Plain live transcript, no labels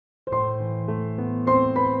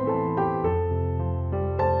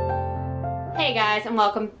Hey guys, and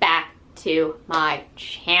welcome back to my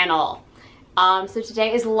channel. So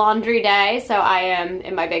today is laundry day, so I am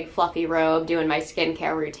in my big fluffy robe doing my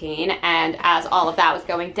skincare routine, and as all of that was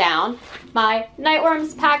going down, my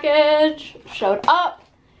Nightworms package showed up.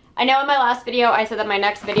 I know in my last video I said that my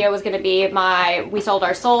next video was going to be my We Sold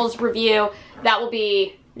Our Souls review. That will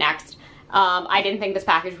be next. I didn't think this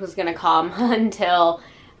package was going to come until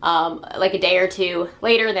like a day or two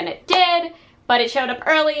later than it did. But it showed up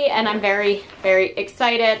early and I'm very, very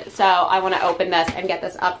excited. So I want to open this and get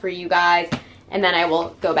this up for you guys. And then I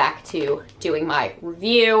will go back to doing my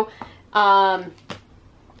review. And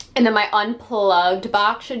then my unplugged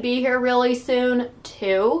box should be here really soon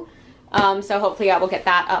too. So hopefully I will get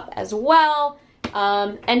that up as well.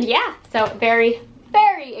 And yeah, so very,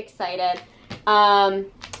 very excited.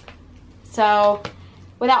 So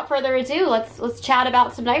without further ado, let's chat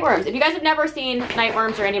about some Nightworms. If you guys have never seen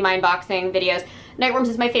Nightworms or any of my unboxing videos, Nightworms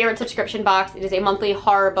is my favorite subscription box. It is a monthly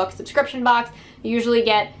horror book subscription box. You usually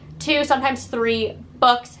get 2, sometimes 3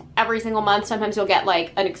 books every single month. Sometimes you'll get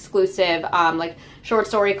like an exclusive like short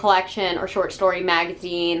story collection or short story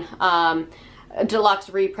magazine,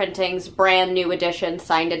 deluxe reprintings, brand new editions,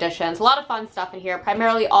 signed editions. A lot of fun stuff in here,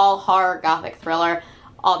 primarily all horror, gothic, thriller,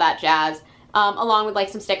 all that jazz. Along with like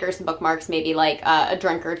some stickers and bookmarks, maybe like a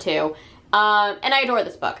drink or two. And I adore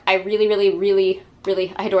this book. I really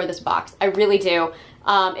I adore this box. I really do.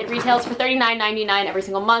 It retails for $39.99 every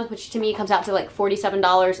single month, which to me comes out to like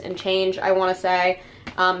 $47 and change, I want to say.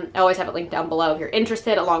 I always have it linked down below if you're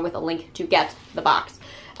interested, along with a link to get the box.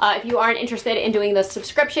 If you aren't interested in doing the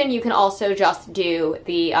subscription, you can also just do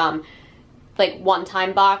the like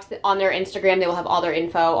one-time box. On their Instagram, they will have all their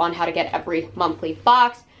info on how to get every monthly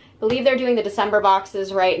box. I believe they're doing the December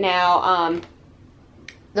boxes right now,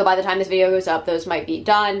 though by the time this video goes up, those might be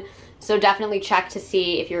done. So definitely check to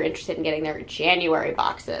see if you're interested in getting their January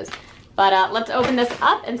boxes. But let's open this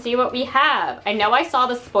up and see what we have. I know I saw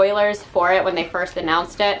the spoilers for it when they first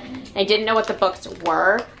announced it. I didn't know what the books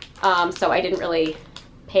were, so I didn't really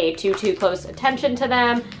pay too close attention to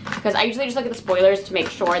them, because I usually just look at the spoilers to make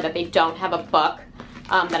sure that they don't have a book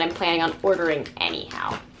that I'm planning on ordering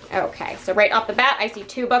anyhow. Okay, so right off the bat, I see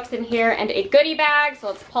 2 books in here and a goodie bag. So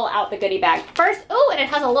let's pull out the goodie bag first. Oh, and it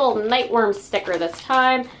has a little Nightworm sticker this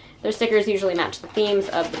time. Their stickers usually match the themes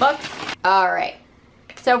of the books. All right,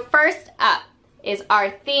 so first up is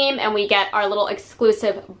our theme, and we get our little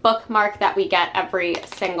exclusive bookmark that we get every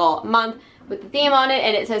single month with the theme on it,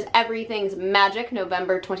 and it says Everything's Magic,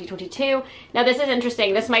 November 2022. Now this is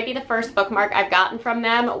interesting. This might be the first bookmark I've gotten from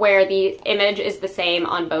them where the image is the same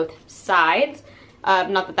on both sides.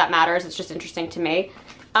 Not that that matters, it's just interesting to me.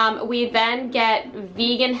 We then get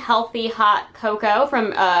vegan healthy hot cocoa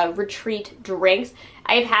from Retreat Drinks.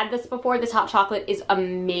 I've had this before. This hot chocolate is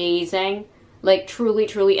amazing. Like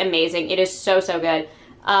truly amazing. It is so good.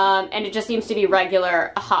 And it just seems to be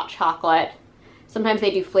regular hot chocolate. Sometimes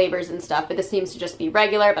they do flavors and stuff, but this seems to just be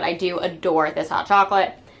regular, but I do adore this hot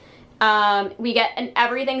chocolate. We get an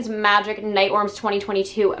Everything's Magic Nightworms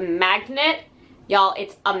 2022 magnet. Y'all,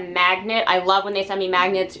 it's a magnet. I love when they send me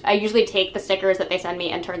magnets. I usually take the stickers that they send me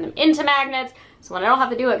and turn them into magnets. So when I don't have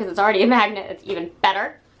to do it because it's already a magnet, it's even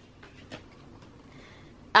better.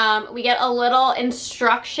 We get a little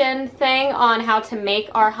instruction thing on how to make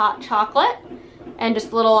our hot chocolate and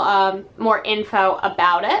just a little more info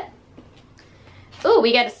about it. Ooh,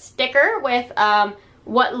 we get a sticker with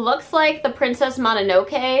what looks like the Princess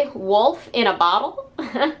Mononoke wolf in a bottle.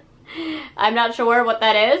 I'm not sure what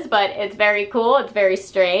that is, but it's very cool. It's very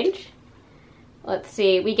strange. Let's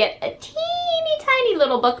see. We get a teeny tiny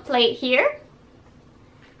little book plate here.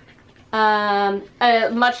 A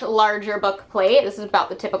much larger book plate. This is about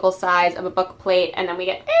the typical size of a book plate. And then we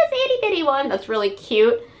get this itty bitty one that's really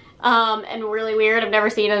cute and really weird. I've never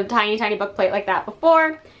seen a tiny book plate like that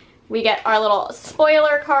before. We get our little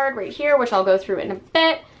spoiler card right here, which I'll go through in a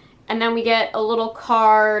bit. And then we get a little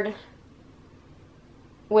card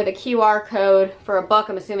with a QR code for a book.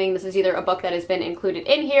 I'm assuming this is either a book that has been included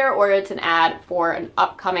in here or it's an ad for an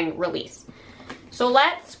upcoming release. So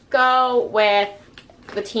let's go with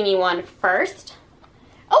the teeny one first.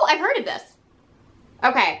 Oh, I've heard of this.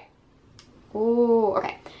 Okay. Ooh,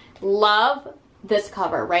 okay. Love this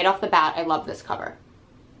cover. Right off the bat, I love this cover.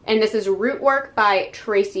 And this is Rootwork by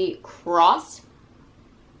Tracy Cross.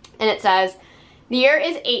 And it says, the year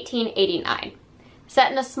is 1889. Set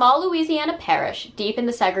in a small Louisiana parish deep in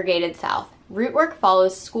the segregated South, Rootwork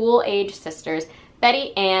follows school-age sisters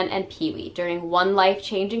Betty, Ann, and Pee-wee during one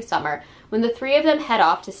life-changing summer when the 3 of them head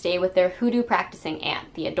off to stay with their hoodoo-practicing aunt,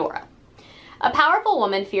 Theodora. A powerful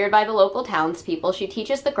woman feared by the local townspeople, she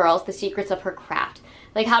teaches the girls the secrets of her craft,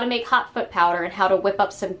 like how to make hot foot powder and how to whip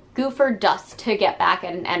up some goofer dust to get back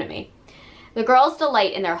at an enemy. The girls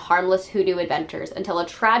delight in their harmless hoodoo adventures until a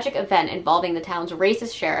tragic event involving the town's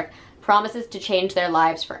racist sheriff promises to change their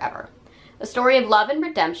lives forever. A story of love and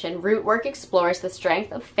redemption, Rootwork explores the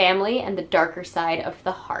strength of family and the darker side of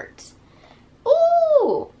the heart.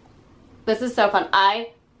 Ooh! This is so fun.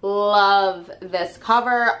 I love this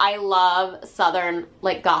cover. I love Southern,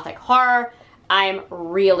 like, Gothic horror. I'm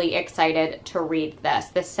really excited to read this.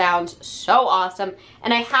 This sounds so awesome.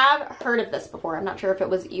 And I have heard of this before. I'm not sure if it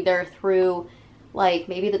was either through, like,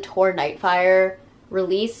 maybe the Tor Nightfire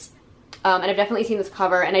release. And I've definitely seen this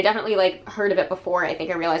cover, and I definitely, like, heard of it before. I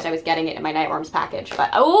think I realized I was getting it in my Nightworms package.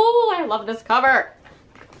 But, oh, I love this cover.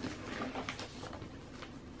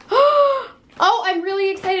 Oh, I'm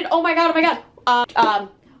really excited. Oh my god, oh my god.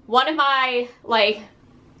 One of my, like,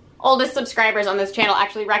 oldest subscribers on this channel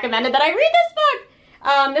actually recommended that I read this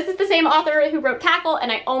book. This is the same author who wrote Cackle,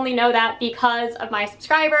 and I only know that because of my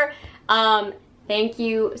subscriber. Thank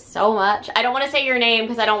you so much. I don't want to say your name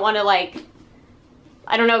because I don't want to, like,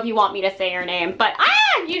 I don't know if you want me to say your name, but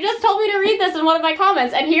you just told me to read this in one of my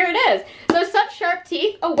comments, and here it is. So, Such Sharp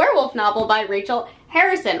Teeth, a werewolf novel by Rachel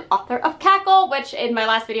Harrison, author of Cackle, which in my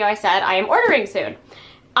last video I said I am ordering soon.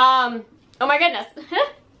 Oh my goodness.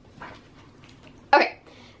 Okay,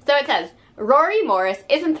 so it says, Rory Morris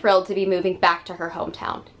isn't thrilled to be moving back to her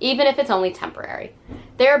hometown, even if it's only temporary.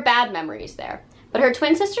 There are bad memories there, but her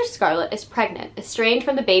twin sister Scarlett is pregnant, estranged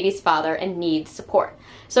from the baby's father, and needs support.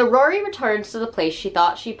 So Rory returns to the place she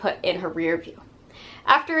thought she put in her rear view.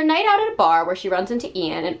 After a night out at a bar where she runs into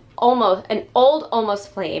Ian, an old almost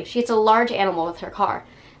flame, she hits a large animal with her car,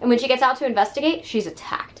 and when she gets out to investigate, she's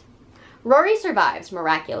attacked. Rory survives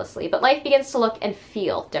miraculously, but life begins to look and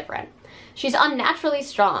feel different. She's unnaturally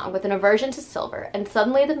strong, with an aversion to silver, and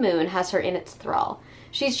suddenly the moon has her in its thrall.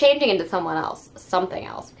 She's changing into someone else, something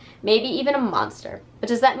else, maybe even a monster. But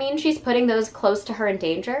does that mean she's putting those close to her in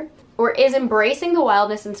danger? Or is embracing the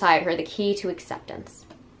wildness inside her the key to acceptance?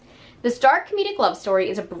 This dark comedic love story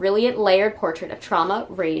is a brilliant layered portrait of trauma,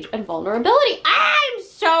 rage, and vulnerability. I'm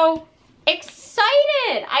so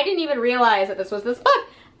excited! I didn't even realize that this was this book.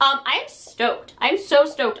 I'm stoked. I'm so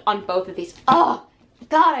stoked on both of these. Oh,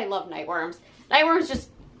 God, I love Nightworms. Nightworms just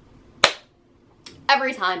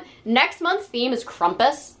every time. Next month's theme is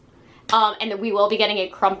Krampus, and we will be getting a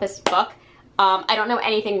Krampus book. I don't know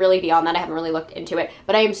anything really beyond that. I haven't really looked into it,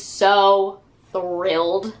 but I am so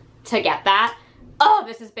thrilled to get that. Oh,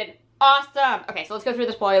 this has been awesome. Okay, so let's go through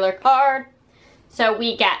the spoiler card. So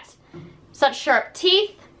we get Such Sharp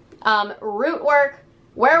Teeth, Rootwork,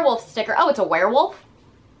 werewolf sticker. Oh, it's a werewolf.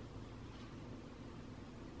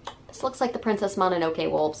 This looks like the Princess Mononoke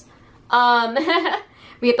wolves.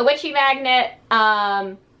 We get the Witchy Magnet,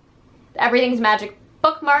 Everything's Magic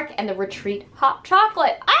bookmark, and the Retreat Hot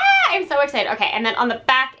Chocolate. I'm so excited. Okay, and then on the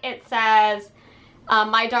back it says,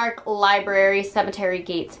 My Dark Library, Cemetery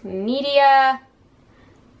Gates Media.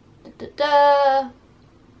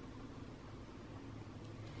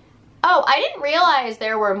 Oh, I didn't realize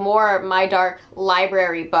there were more My Dark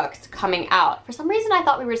Library books coming out. For some reason I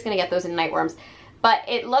thought we were just going to get those in Nightworms. But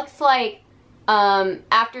it looks like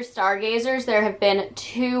after Stargazers, there have been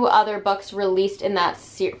 2 other books released in that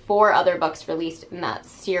 4 other books released in that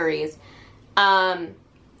series. And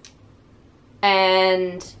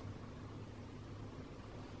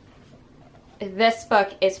this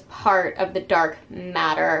book is part of the Dark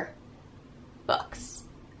Matter books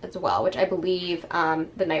as well, which I believe the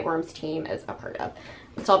Nightworms team is a part of.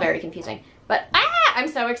 It's all very confusing. But I'm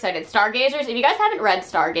so excited. Stargazers, if you guys haven't read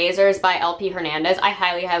Stargazers by L.P. Hernandez, I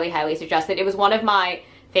highly, highly, highly suggest it. It was one of my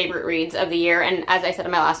favorite reads of the year, and as I said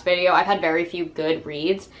in my last video, I've had very few good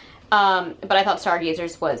reads, but I thought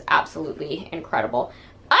Stargazers was absolutely incredible.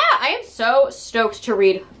 I am so stoked to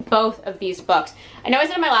read both of these books. I know I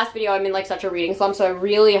said in my last video I'm in like such a reading slump, so I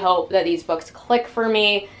really hope that these books click for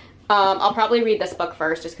me. I'll probably read this book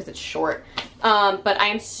first just because it's short, but I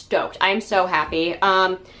am stoked. I am so happy.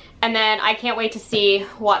 And then I can't wait to see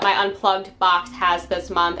what my Unplugged box has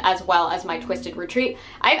this month, as well as my Twisted Retreat.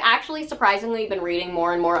 I've actually surprisingly been reading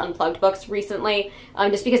more and more Unplugged books recently,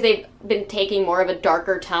 just because they've been taking more of a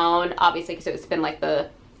darker tone, obviously because it's been like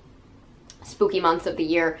the spooky months of the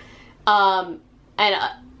year. And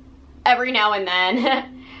every now and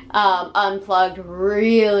then, Unplugged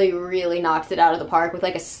really, really knocks it out of the park with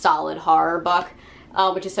like a solid horror book.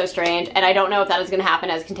 Which is so strange, and I don't know if that is going to happen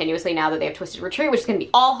as continuously now that they have Twisted Retreat, which is going to be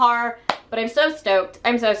all horror, but I'm so stoked.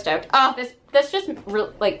 I'm so stoked. Oh, this just,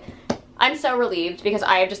 like, I'm so relieved because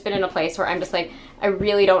I have just been in a place where I'm just like, I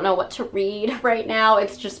really don't know what to read right now.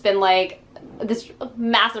 It's just been like, this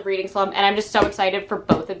massive reading slump, and I'm just so excited for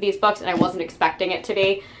both of these books, and I wasn't expecting it to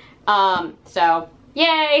be. So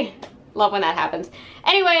yay, love when that happens.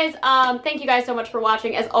 Anyways, thank you guys so much for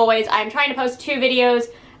watching. As always, I'm trying to post 2 videos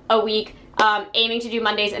a week, aiming to do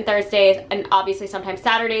Mondays and Thursdays, and obviously sometimes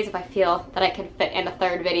Saturdays if I feel that I can fit in a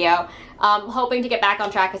 3rd video. Hoping to get back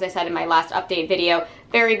on track, as I said in my last update video,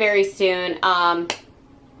 very, very soon.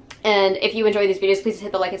 And if you enjoy these videos, please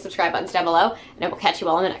hit the like and subscribe buttons down below, and I will catch you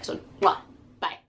all in the next one. Mwah.